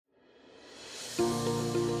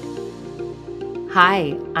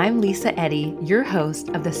Hi, I'm Lisa Eddy, your host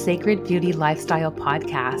of the Sacred Beauty Lifestyle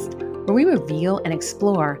Podcast, where we reveal and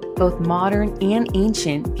explore both modern and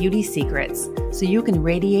ancient beauty secrets so you can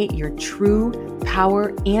radiate your true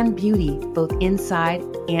power and beauty both inside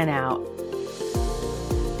and out.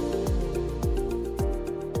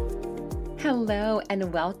 Hello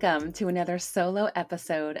and welcome to another solo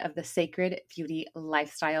episode of the Sacred Beauty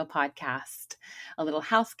Lifestyle Podcast. A little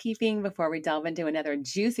housekeeping before we delve into another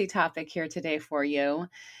juicy topic here today for you.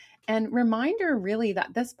 And reminder really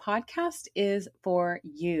that this podcast is for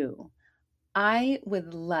you. I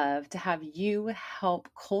would love to have you help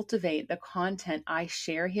cultivate the content I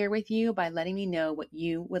share here with you by letting me know what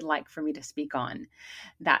you would like for me to speak on.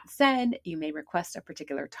 That said, you may request a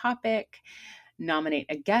particular topic, nominate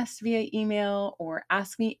a guest via email, or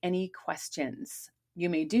ask me any questions. You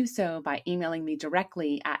may do so by emailing me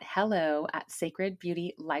directly at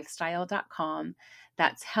hello@sacredbeautylifestyle.com.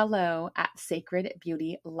 That's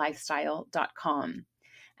hello@sacredbeautylifestyle.com.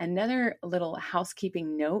 Another little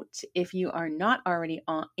housekeeping note, if you are not already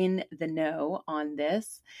in the know on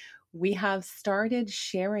this, we have started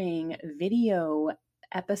sharing video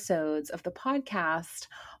episodes of the podcast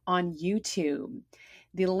on YouTube.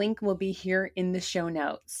 The link will be here in the show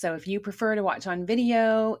notes. So if you prefer to watch on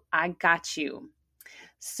video, I got you.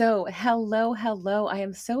 So hello. I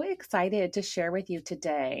am so excited to share with you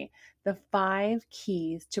today the 5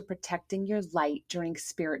 keys to protecting your light during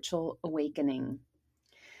spiritual awakening.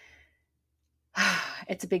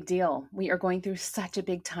 It's a big deal. We are going through such a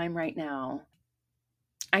big time right now.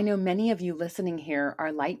 I know many of you listening here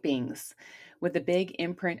are light beings with a big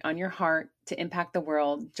imprint on your heart to impact the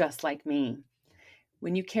world just like me.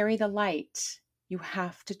 When you carry the light, you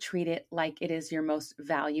have to treat it like it is your most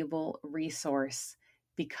valuable resource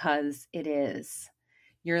because it is.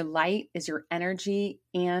 Your light is your energy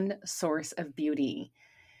and source of beauty.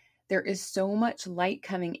 There is so much light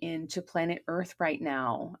coming into planet Earth right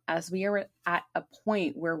now as we are at a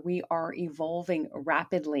point where we are evolving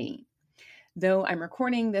rapidly. Though I'm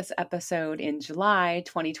recording this episode in July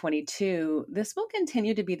 2022, this will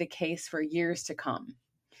continue to be the case for years to come.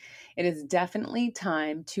 It is definitely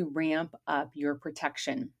time to ramp up your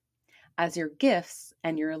protection as your gifts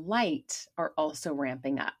and your light are also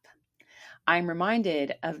ramping up. I'm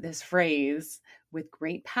reminded of this phrase, with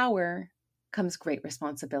great power comes great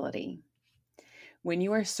responsibility. When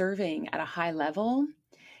you are serving at a high level,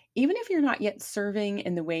 even if you're not yet serving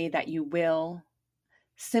in the way that you will,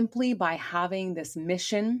 simply by having this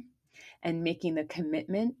mission and making the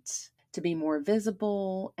commitment to be more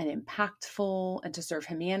visible and impactful and to serve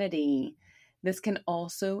humanity, this can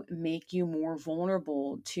also make you more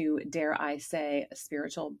vulnerable to, dare I say, a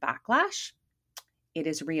spiritual backlash. It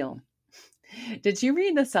is real. Did you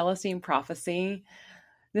read the Celestine Prophecy?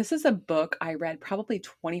 This is a book I read probably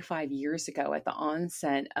 25 years ago at the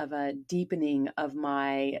onset of a deepening of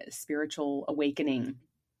my spiritual awakening.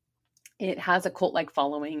 It has a cult-like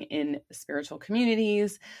following in spiritual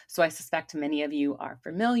communities, so I suspect many of you are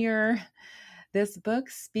familiar. This book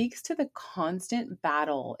speaks to the constant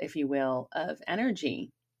battle, if you will, of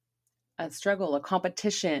energy, a struggle, a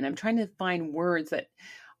competition. I'm trying to find words that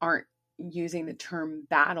aren't using the term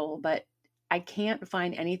battle, but I can't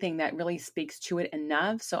find anything that really speaks to it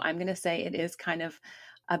enough. So I'm going to say it is kind of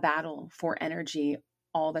a battle for energy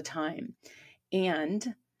all the time.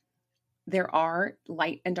 And there are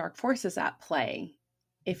light and dark forces at play,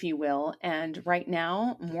 if you will. And right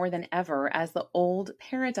now, more than ever, as the old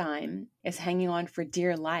paradigm is hanging on for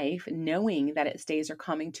dear life, knowing that its days are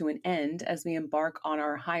coming to an end as we embark on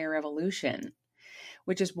our higher evolution,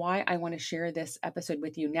 which is why I want to share this episode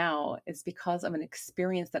with you now. It's because of an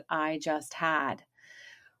experience that I just had.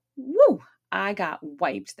 Woo! I got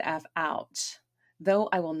wiped the F out. Though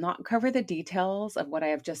I will not cover the details of what I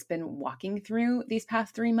have just been walking through these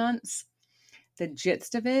past 3 months, the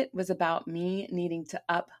gist of it was about me needing to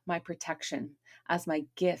up my protection as my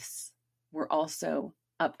gifts were also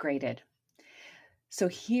upgraded. So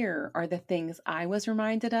here are the things I was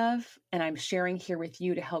reminded of, and I'm sharing here with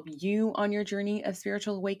you to help you on your journey of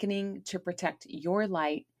spiritual awakening to protect your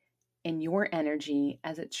light and your energy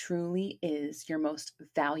as it truly is your most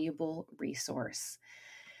valuable resource.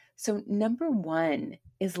 So number 1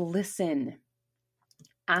 is listen.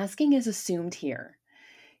 Asking is assumed here.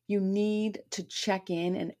 You need to check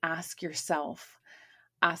in and ask yourself,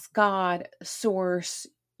 ask God, source,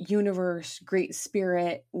 universe, great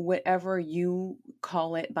spirit, whatever you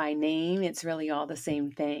call it by name, it's really all the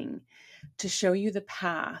same thing, to show you the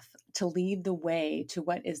path, to lead the way to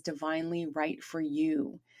what is divinely right for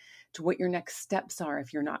you, to what your next steps are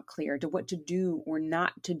if you're not clear, to what to do or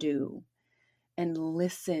not to do, and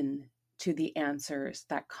listen to the answers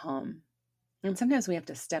that come. And sometimes we have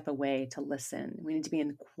to step away to listen. We need to be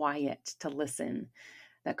in quiet to listen.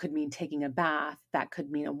 That could mean taking a bath. That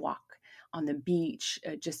could mean a walk on the beach,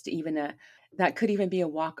 that could even be a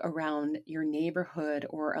walk around your neighborhood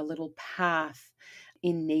or a little path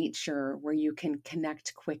in nature where you can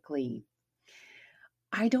connect quickly.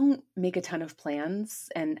 I don't make a ton of plans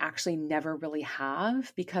and actually never really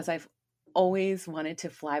have, because I've always wanted to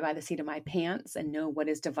fly by the seat of my pants and know what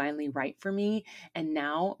is divinely right for me. And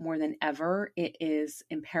now more than ever, it is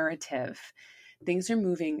imperative. Things are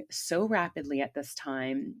moving so rapidly at this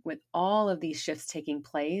time with all of these shifts taking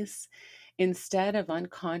place. Instead of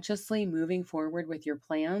unconsciously moving forward with your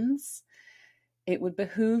plans, it would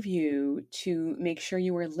behoove you to make sure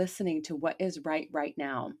you are listening to what is right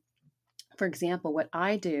now. For example, what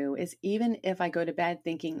I do is, even if I go to bed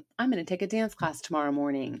thinking I'm going to take a dance class tomorrow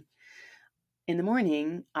morning, in the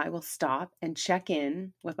morning, I will stop and check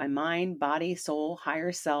in with my mind, body, soul,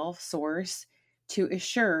 higher self, source, to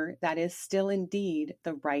assure that is still indeed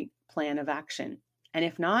the right plan of action. And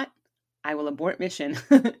if not, I will abort mission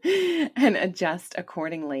and adjust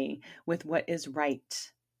accordingly with what is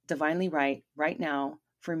right, divinely right now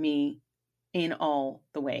for me in all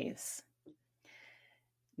the ways.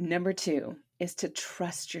 Number 2 is to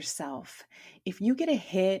trust yourself. If you get a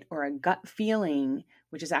hit or a gut feeling,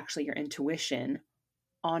 which is actually your intuition,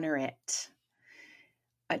 honor it.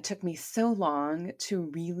 It took me so long to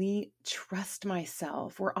really trust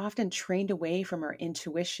myself. We're often trained away from our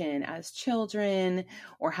intuition as children,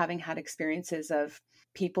 or having had experiences of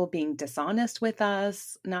people being dishonest with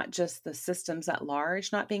us, not just the systems at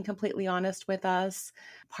large not being completely honest with us,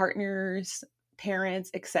 partners, parents,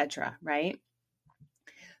 etc., right?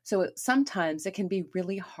 So sometimes it can be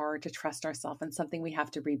really hard to trust ourselves, and something we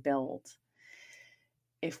have to rebuild.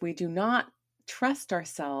 If we do not trust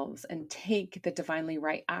ourselves and take the divinely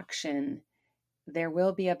right action, there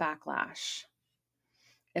will be a backlash.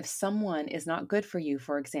 If someone is not good for you,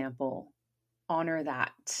 for example, honor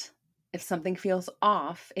that. If something feels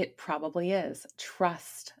off, it probably is.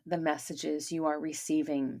 Trust the messages you are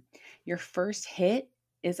receiving. Your first hit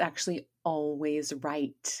is actually always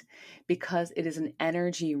right, because it is an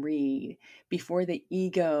energy read before the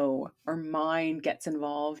ego or mind gets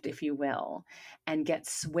involved, if you will, and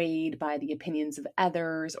gets swayed by the opinions of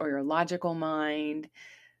others or your logical mind.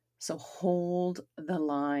 So hold the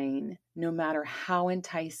line. No matter how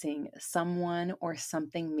enticing someone or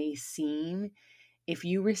something may seem, if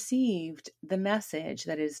you received the message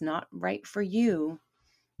that is not right for you,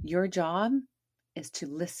 your job is to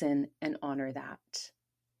listen and honor that.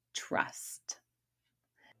 Trust.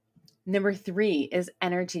 Number 3 is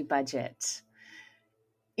energy budget.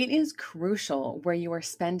 It is crucial where you are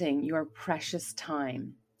spending your precious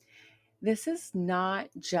time. This is not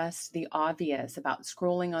just the obvious about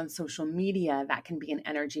scrolling on social media that can be an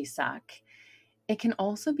energy suck. It can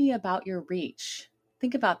also be about your reach.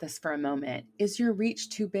 Think about this for a moment. Is your reach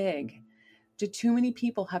too big? Do too many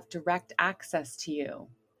people have direct access to you?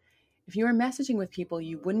 If you are messaging with people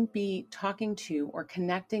you wouldn't be talking to or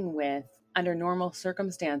connecting with under normal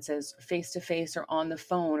circumstances, face to face or on the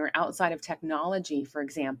phone or outside of technology, for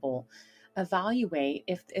example, evaluate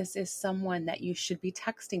if this is someone that you should be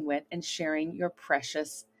texting with and sharing your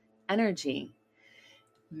precious energy.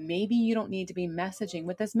 Maybe you don't need to be messaging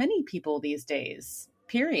with as many people these days,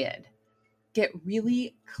 period. Get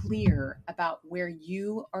really clear about where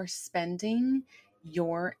you are spending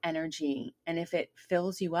your energy and if it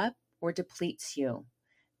fills you up or depletes you.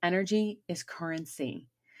 Energy is currency,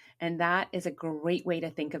 and that is a great way to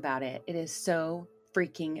think about it. It is so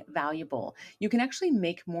freaking valuable. You can actually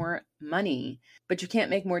make more money, but you can't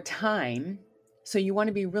make more time. So you want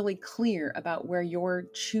to be really clear about where you're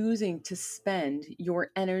choosing to spend your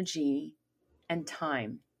energy and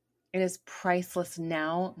time. It is priceless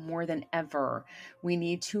now more than ever. We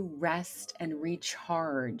need to rest and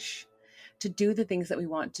recharge to do the things that we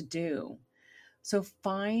want to do. So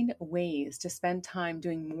find ways to spend time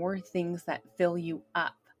doing more things that fill you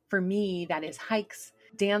up. For me, that is hikes,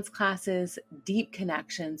 dance classes, deep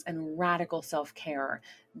connections, and radical self-care.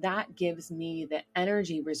 That gives me the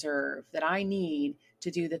energy reserve that I need to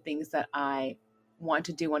do the things that I want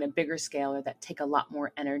to do on a bigger scale or that take a lot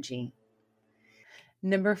more energy.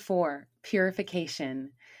 Number 4,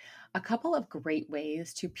 purification. A couple of great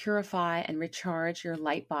ways to purify and recharge your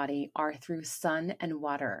light body are through sun and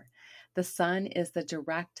water. The sun is the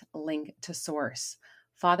direct link to source.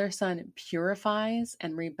 Father Sun purifies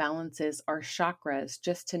and rebalances our chakras,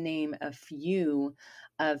 just to name a few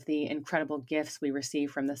of the incredible gifts we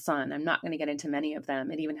receive from the sun. I'm not going to get into many of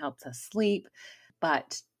them. It even helps us sleep,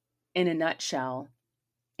 but in a nutshell,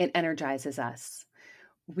 it energizes us.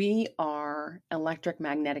 We are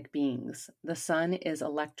electromagnetic beings. The sun is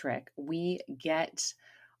electric. We get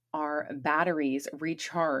our batteries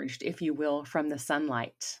recharged, if you will, from the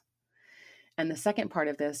sunlight. And the second part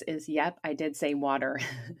of this is, yep, I did say water.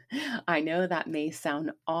 I know that may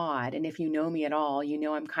sound odd. And if you know me at all, you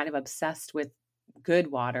know I'm kind of obsessed with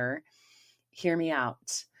good water. Hear me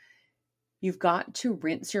out. You've got to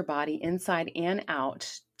rinse your body inside and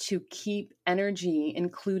out to keep energy,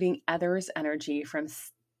 including others' energy, from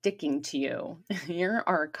sticking to you. Here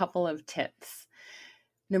are a couple of tips.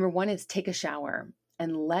 Number one is take a shower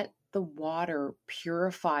and let the water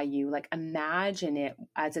purify you. Like imagine it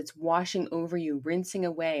as it's washing over you, rinsing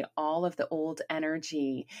away all of the old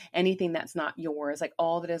energy, anything that's not yours, like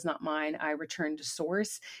all that is not mine, I return to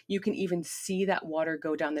source. You can even see that water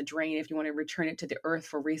go down the drain if you want to return it to the earth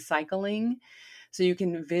for recycling. So you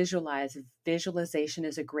can visualize. Visualization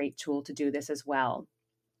is a great tool to do this as well.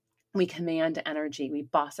 We command energy, we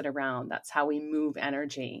boss it around. That's how we move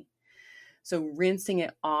energy. So rinsing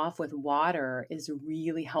it off with water is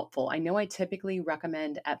really helpful. I know I typically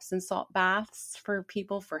recommend Epsom salt baths for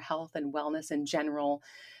people for health and wellness in general,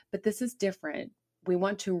 but this is different. We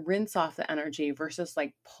want to rinse off the energy versus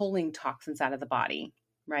like pulling toxins out of the body,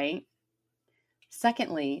 right?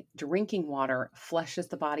 Secondly, drinking water flushes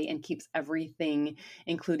the body and keeps everything,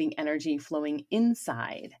 including energy, flowing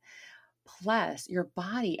inside. Plus, your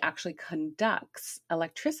body actually conducts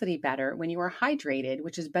electricity better when you are hydrated,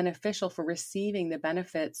 which is beneficial for receiving the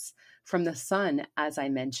benefits from the sun, as I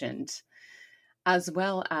mentioned, as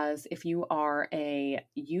well as if you are a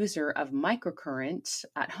user of microcurrent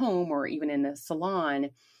at home or even in the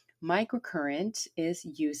salon. Microcurrent is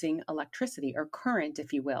using electricity or current,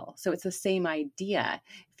 if you will. So it's the same idea.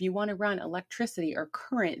 If you want to run electricity or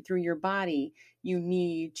current through your body, you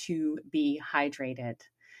need to be hydrated.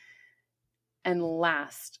 And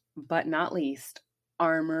last but not least,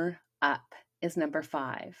 armor up is number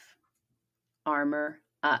 5. Armor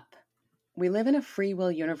up. We live in a free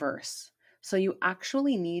will universe, so you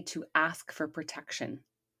actually need to ask for protection.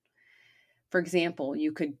 For example,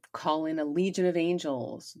 you could call in a legion of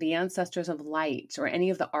angels, the ancestors of light, or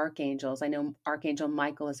any of the archangels. I know Archangel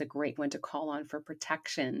Michael is a great one to call on for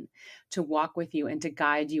protection, to walk with you and to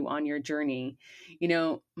guide you on your journey. You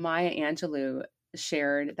know, Maya Angelou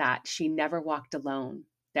shared that she never walked alone,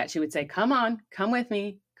 that she would say, come on, come with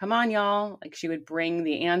me. Come on, y'all. Like she would bring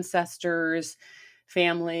the ancestors,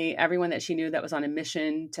 family, everyone that she knew that was on a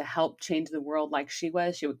mission to help change the world like she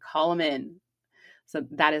was. She would call them in. So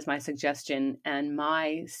that is my suggestion and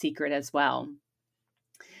my secret as well.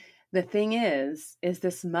 The thing is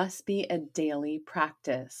this must be a daily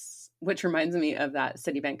practice, which reminds me of that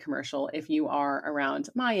Citibank commercial. If you are around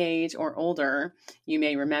my age or older, you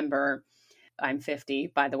may remember, I'm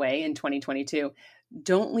 50, by the way, in 2022.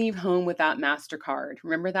 Don't leave home without MasterCard.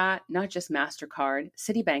 Remember that? Not just MasterCard,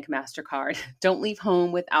 Citibank MasterCard. Don't leave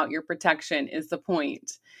home without your protection is the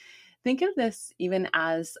point. Think of this even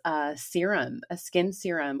as a serum, a skin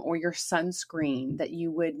serum, or your sunscreen that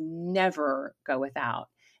you would never go without,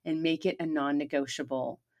 and make it a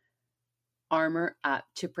non-negotiable. Armor up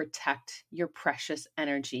to protect your precious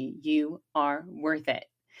energy. You are worth it.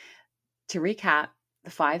 To recap, the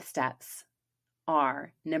 5 steps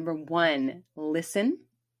are: number 1, listen.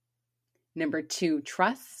 Number 2,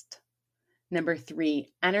 trust. Number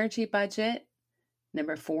 3, energy budget.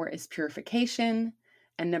 Number 4 is purification.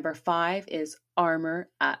 And number 5 is armor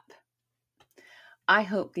up. I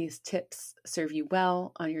hope these tips serve you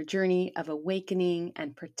well on your journey of awakening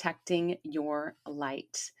and protecting your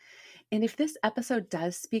light. And if this episode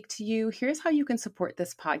does speak to you, here's how you can support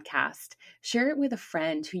this podcast. Share it with a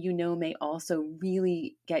friend who you know may also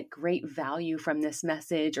really get great value from this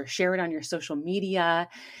message, or share it on your social media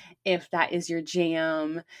if that is your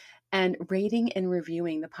jam. And rating and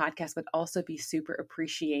reviewing the podcast would also be super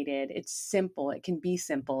appreciated. It's simple. It can be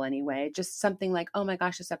simple anyway. Just something like, oh my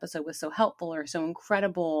gosh, this episode was so helpful or so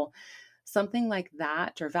incredible. Something like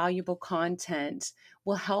that, or valuable content,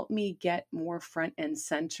 will help me get more front and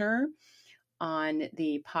center on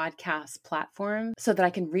the podcast platform so that I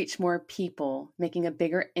can reach more people, making a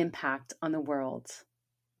bigger impact on the world.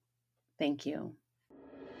 Thank you.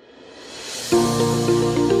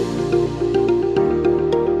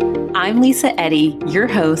 I'm Lisa Eddy, your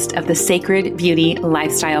host of the Sacred Beauty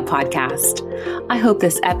Lifestyle Podcast. I hope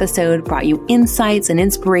this episode brought you insights and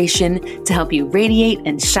inspiration to help you radiate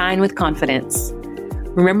and shine with confidence.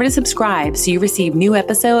 Remember to subscribe so you receive new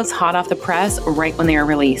episodes hot off the press right when they are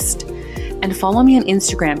released. And follow me on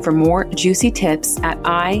Instagram for more juicy tips at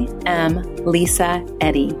I am Lisa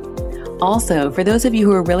Eddy. Also, for those of you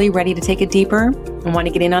who are really ready to take it deeper, and want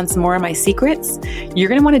to get in on some more of my secrets, you're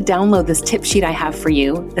going to want to download this tip sheet I have for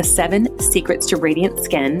you, the 7 Secrets to Radiant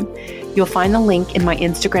Skin. You'll find the link in my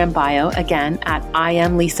Instagram bio, again, at I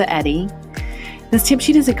am Lisa Eddy. This tip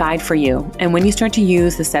sheet is a guide for you, and when you start to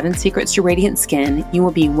use the 7 Secrets to Radiant Skin, you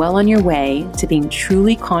will be well on your way to being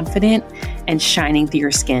truly confident and shining through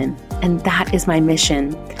your skin. And that is my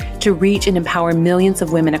mission, to reach and empower millions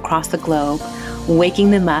of women across the globe,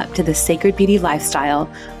 waking them up to the sacred beauty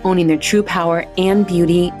lifestyle, owning their true power and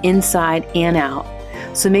beauty inside and out.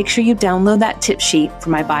 So make sure you download that tip sheet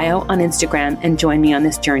from my bio on Instagram and join me on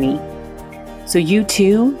this journey, so you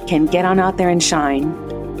too can get on out there and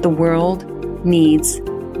shine. The world needs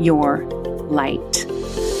your light.